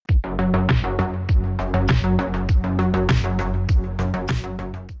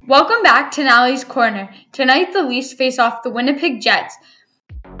Welcome back to Nally's Corner. Tonight, the Leafs face off the Winnipeg Jets.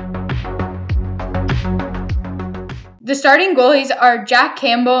 The starting goalies are Jack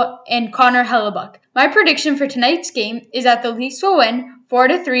Campbell and Connor Hellebuyck. My prediction for tonight's game is that the Leafs will win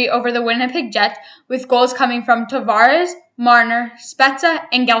 4-3 over the Winnipeg Jets, with goals coming from Tavares, Marner, Spezza,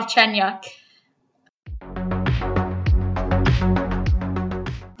 and Galchenyuk.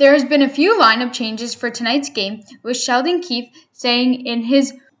 There has been a few lineup changes for tonight's game, with Sheldon Keefe saying in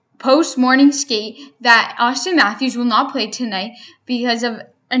his post-morning skate that Austin Matthews will not play tonight because of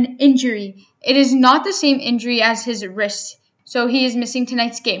an injury. It is not the same injury as his wrist, so he is missing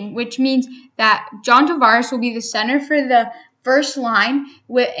tonight's game, which means that John Tavares will be the center for the first line,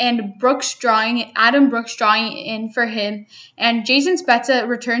 and Adam Brooks drawing in for him, and Jason Spezza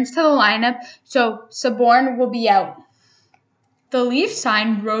returns to the lineup, so Saborn will be out. The Leafs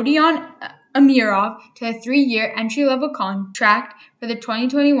signed Rodion Amirov to a 3-year entry-level contract for the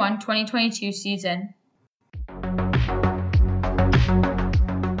 2021-2022 season.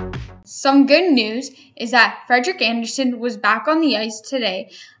 Some good news is that Frederik Andersen was back on the ice today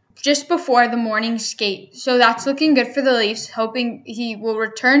just before the morning skate, so that's looking good for the Leafs, hoping he will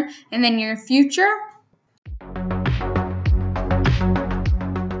return in the near future.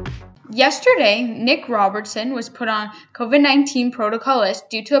 Yesterday, Nick Robertson was put on COVID-19 protocol list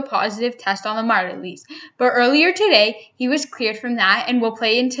due to a positive test on the Marlies, but earlier today, he was cleared from that and will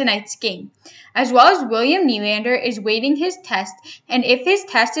play in tonight's game. As well as William Nylander is waiting his test, and if his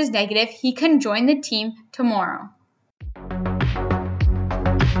test is negative, he can join the team tomorrow.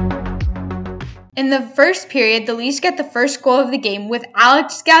 In the first period, the Leafs get the first goal of the game with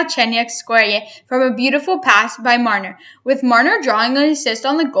Alex Galchenyuk scoring it from a beautiful pass by Marner. With Marner drawing an assist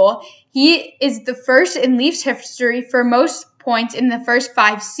on the goal, he is the first in Leafs history for most points in the first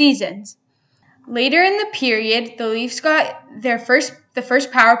 5 seasons. Later in the period, the Leafs got the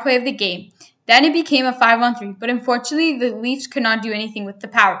first power play of the game. Then it became a 5-on-3, but unfortunately, the Leafs could not do anything with the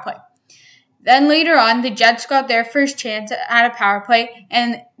power play. Then later on, the Jets got their first chance at a power play,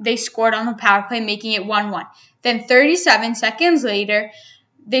 and they scored on the power play, making it 1-1. Then 37 seconds later,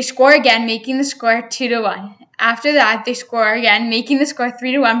 they score again, making the score 2-1. After that, they score again, making the score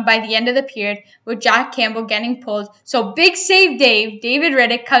 3-1 by the end of the period, with Jack Campbell getting pulled. So big save David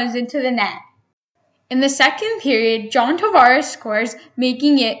Riddick comes into the net. In the second period, John Tavares scores,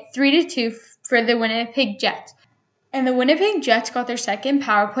 making it 3-2 for the Winnipeg Jets. And the Winnipeg Jets got their second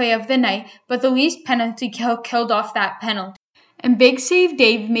power play of the night, but the Leafs penalty kill killed off that penalty. And Big Save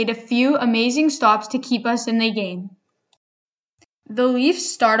Dave made a few amazing stops to keep us in the game. The Leafs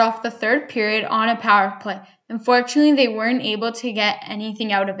start off the third period on a power play. Unfortunately, they weren't able to get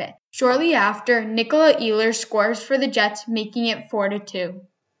anything out of it. Shortly after, Nicola Ehlers scores for the Jets, making it 4-2.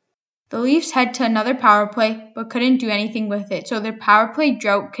 The Leafs head to another power play, but couldn't do anything with it, so their power play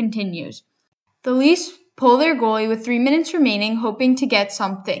drought continues. The Leafs pull their goalie with 3 minutes remaining, hoping to get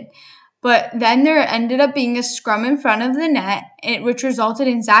something. But then there ended up being a scrum in front of the net, which resulted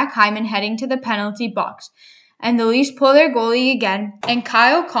in Zach Hyman heading to the penalty box. And the Leafs pull their goalie again, and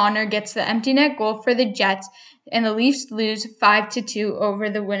Kyle Connor gets the empty net goal for the Jets, and the Leafs lose 5-2 over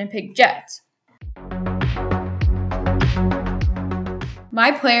the Winnipeg Jets.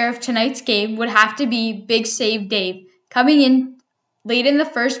 My player of tonight's game would have to be Big Save Dave, coming in late in the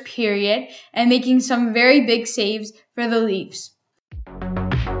first period and making some very big saves for the Leafs.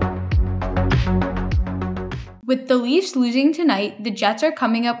 With the Leafs losing tonight, the Jets are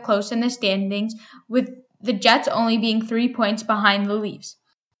coming up close in the standings, with the Jets only being 3 points behind the Leafs.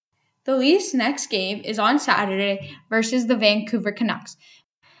 The Leafs' next game is on Saturday versus the Vancouver Canucks.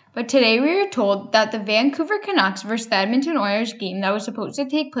 But today we are told that the Vancouver Canucks versus the Edmonton Oilers game that was supposed to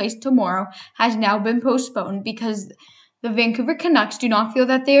take place tomorrow has now been postponed because the Vancouver Canucks do not feel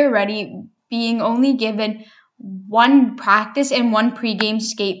that they are ready, being only given one practice and one pregame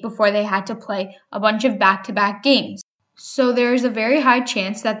skate before they had to play a bunch of back-to-back games. So there is a very high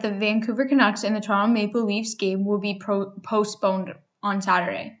chance that the Vancouver Canucks and the Toronto Maple Leafs game will be postponed on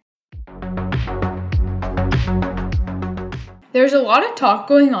Saturday. There's a lot of talk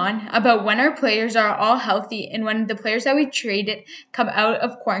going on about when our players are all healthy and when the players that we traded come out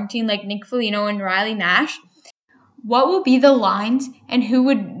of quarantine, like Nick Foligno and Riley Nash. What will be the lines and who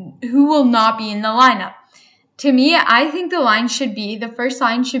will not be in the lineup? To me, I think the first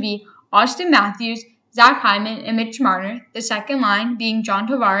line should be Austin Matthews, Zach Hyman, and Mitch Marner. The second line being John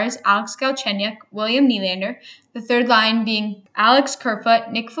Tavares, Alex Galchenyuk, William Nylander. The third line being Alex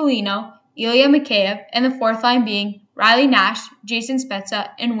Kerfoot, Nick Foligno, Ilya Mikheyev, and the fourth line being Riley Nash, Jason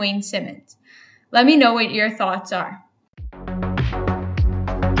Spezza, and Wayne Simmons. Let me know what your thoughts are.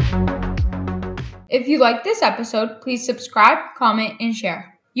 If you liked this episode, please subscribe, comment, and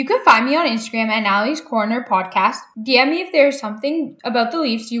share. You can find me on Instagram at Natalie's Corner Podcast. DM me if there's something about the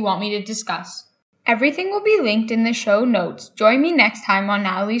Leafs you want me to discuss. Everything will be linked in the show notes. Join me next time on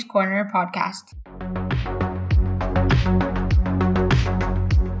Natalie's Corner Podcast.